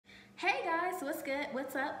Hey guys, what's good?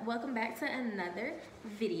 What's up? Welcome back to another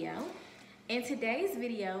video. In today's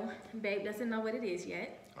video, babe doesn't know what it is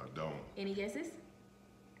yet. I don't. Any guesses?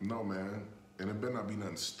 No, man. And it better not be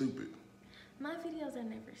nothing stupid. My videos are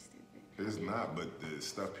never stupid. It's not, but the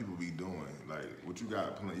stuff people be doing, like what you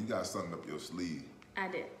got planned, you got something up your sleeve. I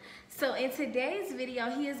did. So in today's video,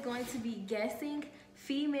 he is going to be guessing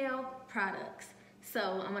female products.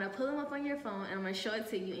 So I'm gonna pull them up on your phone and I'm gonna show it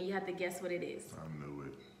to you and you have to guess what it is. I knew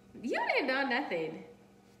it. You didn't know nothing.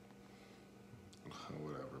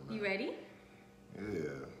 Whatever, man. You ready? Yeah.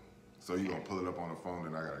 So you gonna pull it up on the phone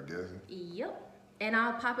and I gotta guess it? Yep. And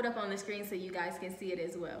I'll pop it up on the screen so you guys can see it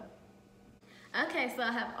as well. Okay, so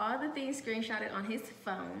I have all the things screenshotted on his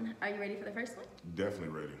phone. Are you ready for the first one? Definitely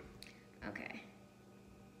ready. Okay.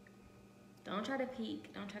 Don't try to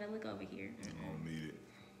peek. Don't try to look over here. I don't need it.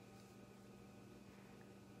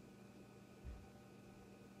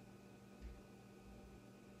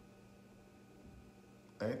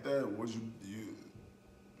 Ain't that what you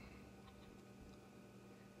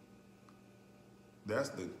that's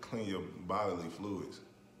to clean your bodily fluids.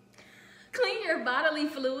 Clean your bodily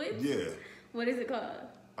fluids? Yeah. What is it called?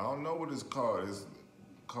 I don't know what it's called. It's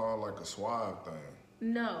called like a swab thing.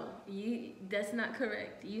 No, that's not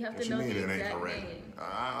correct. You have What to you know mean the it ain't exact correct? name.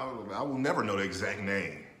 I will never know the exact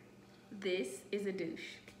name. This is a douche.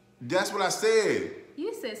 That's what I said.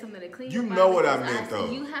 You said something to clean You your know body what I because meant,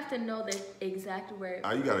 though. You have to know the exact word.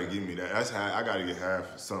 You gotta give me that. That's how I gotta get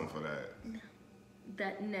half something for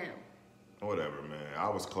that. No. Whatever, man. I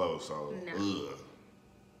was close, so No. ugh.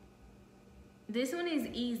 This one is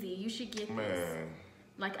easy. You should get this. Man.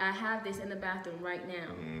 Like I have this in the bathroom right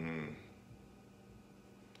now. Mm-hmm.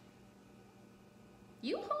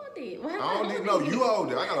 You hold it. Why I don't need no. You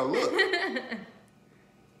hold it. I gotta look.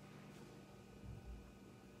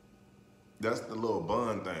 That's the little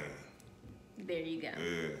bun thing. There you go.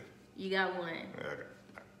 Yeah. You got one. Yeah,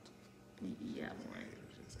 You got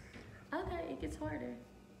one. Okay, it gets harder.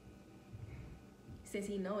 Since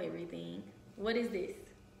he know everything. What is this?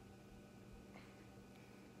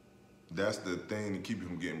 That's the thing to keep you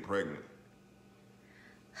from getting pregnant.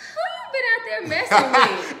 Who you been out there messing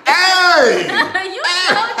with? Hey! You know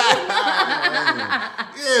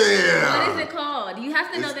Yeah. What is it called? You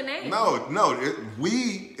have to know the name. No.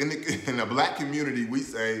 We in the black community we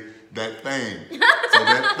say that thing. So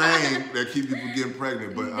that thing that keep you from getting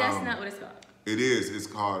pregnant, but that's not what it's called. It is. It's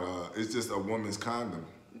called. It's just a woman's condom.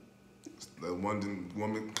 It's the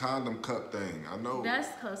woman condom cup thing. I know. That's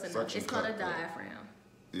close enough. Suction It's called a cup, though. diaphragm.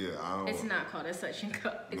 Yeah, I don't. It's not called a suction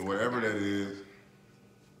cup. It's Whatever called a that is.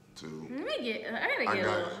 Too. I gotta get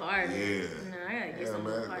a little harder. Yeah. No, I gotta get Yeah, some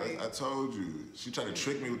man. harder. I told you. She tried to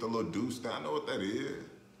trick me with the little deuce thing. I know what that is.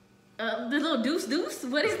 The little deuce?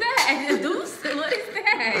 What is that? The deuce? What is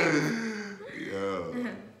that?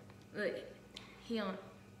 Yeah. Look, he don't.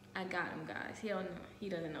 I got him, guys. He don't know. He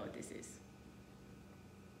doesn't know what this is.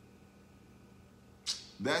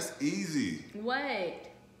 That's easy. What?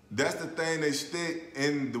 That's the thing they stick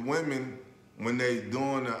in the women when they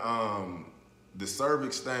doing the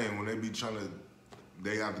cervix thing, when they be trying to,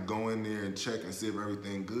 they have to go in there and check and see if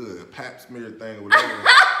everything good. A pap smear thing or whatever.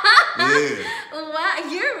 Yeah. Wow,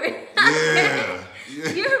 Yeah.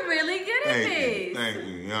 You're really good at this. Thank you.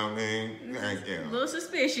 You know what I mean? Thank you. A little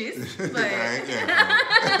suspicious, but Thank you.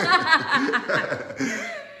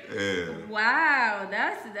 Yeah. wow,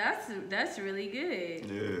 that's really good.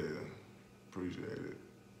 Yeah. Appreciate it.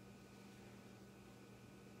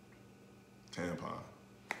 Tampon.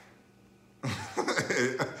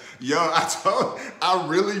 Yo, I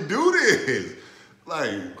really do this.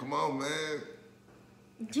 Like, come on, man.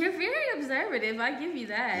 You're very observative. I give you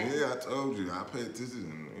that. Yeah, I told you. I pay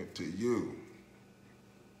attention to you.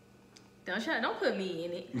 Don't put me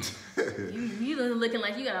in it. you looking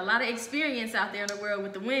like you got a lot of experience out there in the world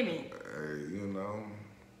with the women. Hey, you know.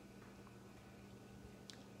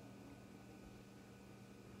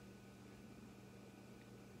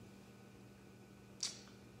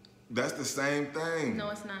 That's the same thing. No,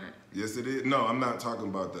 it's not. Yes, it is. No, I'm not talking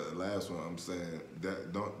about the last one. I'm saying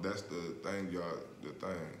that's the thing, y'all. The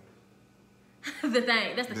thing. The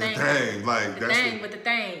thing. That's the thing. The thing, like The that's thing with the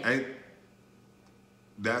thing. Ain't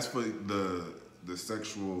that's for the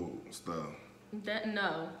sexual stuff?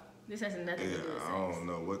 No, this has nothing to Yeah, do with sex. I don't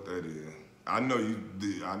know what that is. I know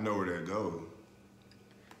I know where that goes.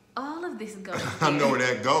 All of this goes. I know where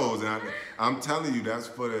that goes, and I'm telling you, that's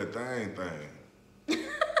for the thing.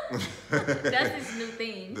 That's his new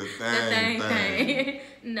thing. The thing.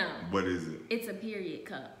 No. What is it? It's a period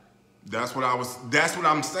cup. That's what I'm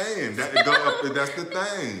saying. That's the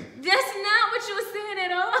thing. That's not what you were saying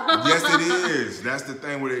at all. Yes, it is. That's the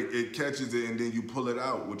thing where it catches it and then you pull it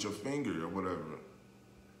out with your finger or whatever.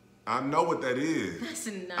 I know what that is. That's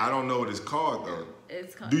not. I don't know what it's called though.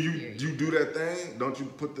 It's called. Do you do that thing? Don't you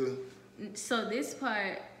put the? So this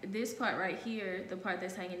part right here, the part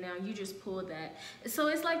that's hanging down, you just pull that. So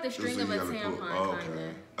it's like the string of a tampon,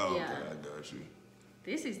 kinda. Oh, yeah. okay, I got you.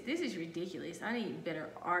 This is ridiculous. I need better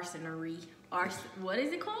arsenary. What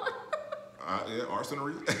is it called? Yeah,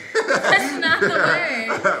 arsenary. That's not the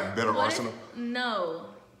word. Better what arsenal. No.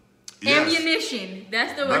 Yes. Ammunition.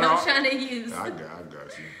 That's the word I'm trying to use. I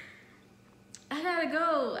got you. I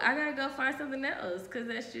gotta go find something else, cause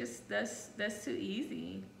that's too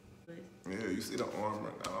easy. Yeah, you see the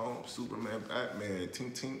armor now, Superman, Batman,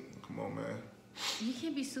 tink tink. Come on, man. You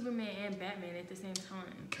can't be Superman and Batman at the same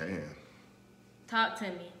time. You can. Talk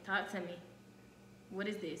to me. What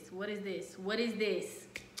is this? What is this? What is this?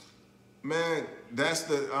 Man, that's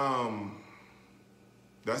the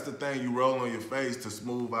thing you roll on your face to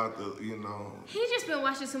smooth out the, you know. He just been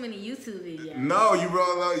watching so many YouTube videos. No, you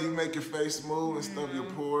roll out, you make your face smooth and stuff your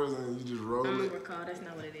pores, and you just roll I don't it. recall. That's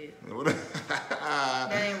not what it is.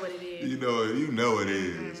 That ain't what it is. You know it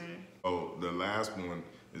is. Oh, the last one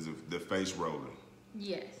is the face roller.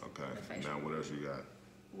 Yes. Okay. Now what else you got?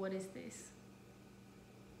 What is this?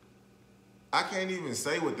 I can't even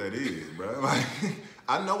say what that is, bro. Like,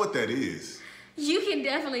 I know what that is. You can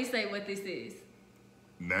definitely say what this is.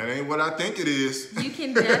 That ain't what I think it is. You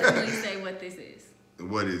can definitely say what this is.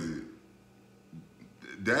 What is it?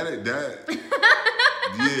 That.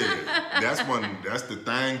 Yeah, that's the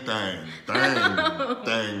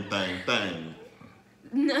thing.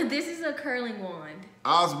 No, this is a curling wand.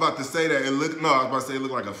 I was about to say that it looked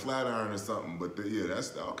like a flat iron or something, but yeah,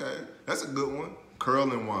 that's okay. That's a good one.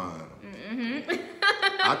 Curling wand.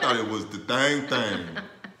 I thought it was the thing.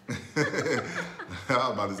 I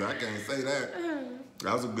was about to say I can't say that.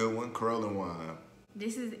 That was a good one. Curling wand.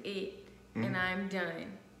 This is it, and I'm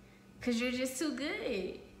done. Cause you're just too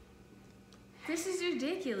good. This is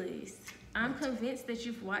ridiculous. I'm convinced that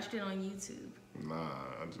you've watched it on YouTube. Nah,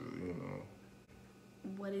 I just, you know.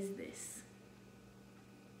 What is this?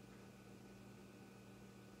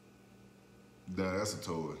 Nah, that's a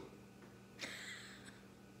toy.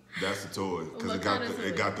 That's a toy. Because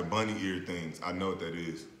it got the bunny ear things. I know what that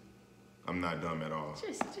is. I'm not dumb at all.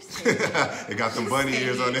 Just say it. It got some bunny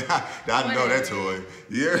ears on it. I know that toy.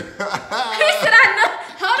 Yeah. He said I know.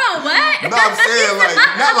 Hold on, what? No, I'm saying like,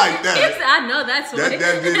 not like that. He said I know that toy.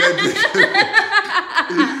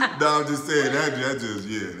 No, I'm just saying that just,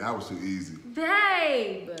 yeah, that was too easy.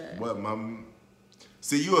 Babe. What, mom?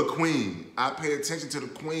 See, you a queen. I pay attention to the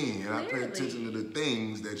queen, and I pay attention to the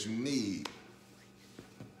things that you need.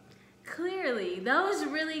 Clearly, that was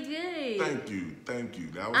really good. Thank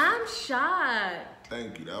you. That was. I'm shocked.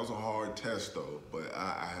 Thank you. That was a hard test though, but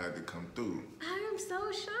I had to come through. I am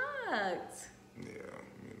so shocked. Yeah,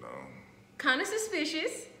 you know. Kind of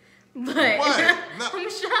suspicious, but what? No, I'm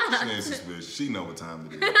shocked. She ain't suspicious. She know what time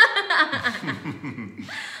it is.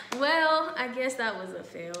 Well, I guess that was a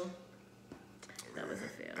fail. That was a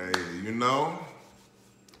fail. Hey, you know.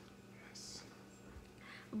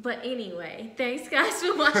 But anyway, thanks guys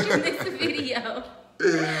for watching this video.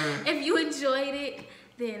 If you enjoyed it,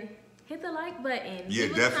 then hit the like button. Yeah,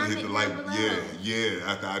 definitely hit the like. Yeah.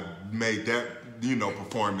 After I made that, you know,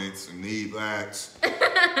 performance and knee blacks.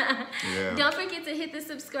 Yeah. Don't forget to hit the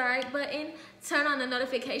subscribe button. Turn on the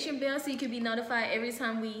notification bell so you can be notified every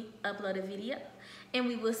time we upload a video. And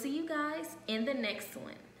we will see you guys in the next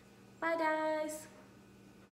one. Bye, guys.